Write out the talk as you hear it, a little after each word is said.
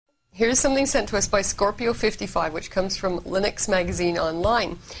Here's something sent to us by Scorpio55, which comes from Linux Magazine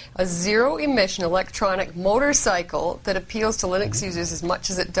Online. A zero-emission electronic motorcycle that appeals to Linux users as much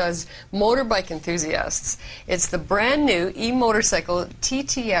as it does motorbike enthusiasts. It's the brand new e-motorcycle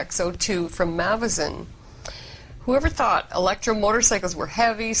TTX02 from Mavazin. Whoever thought electro motorcycles were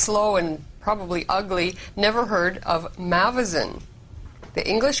heavy, slow, and probably ugly never heard of Mavazin. The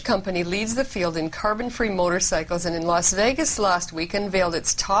English company leads the field in carbon-free motorcycles, and in Las Vegas last week unveiled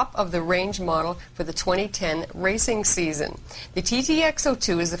its top-of-the-range model for the 2010 racing season. The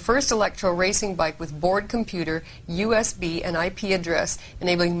TTX02 is the first electro racing bike with board computer, USB, and IP address,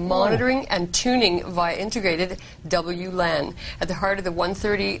 enabling monitoring and tuning via integrated WLAN. At the heart of the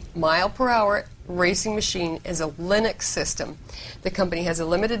 130 mile-per-hour racing machine is a Linux system. The company has a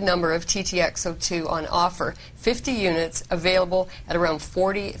limited number of TTX02 on offer, 50 units available at around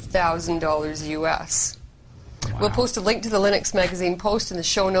 $40,000 US. Wow. We'll post a link to the Linux Magazine post in the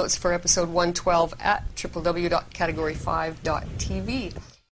show notes for episode 112 at www.category5.tv.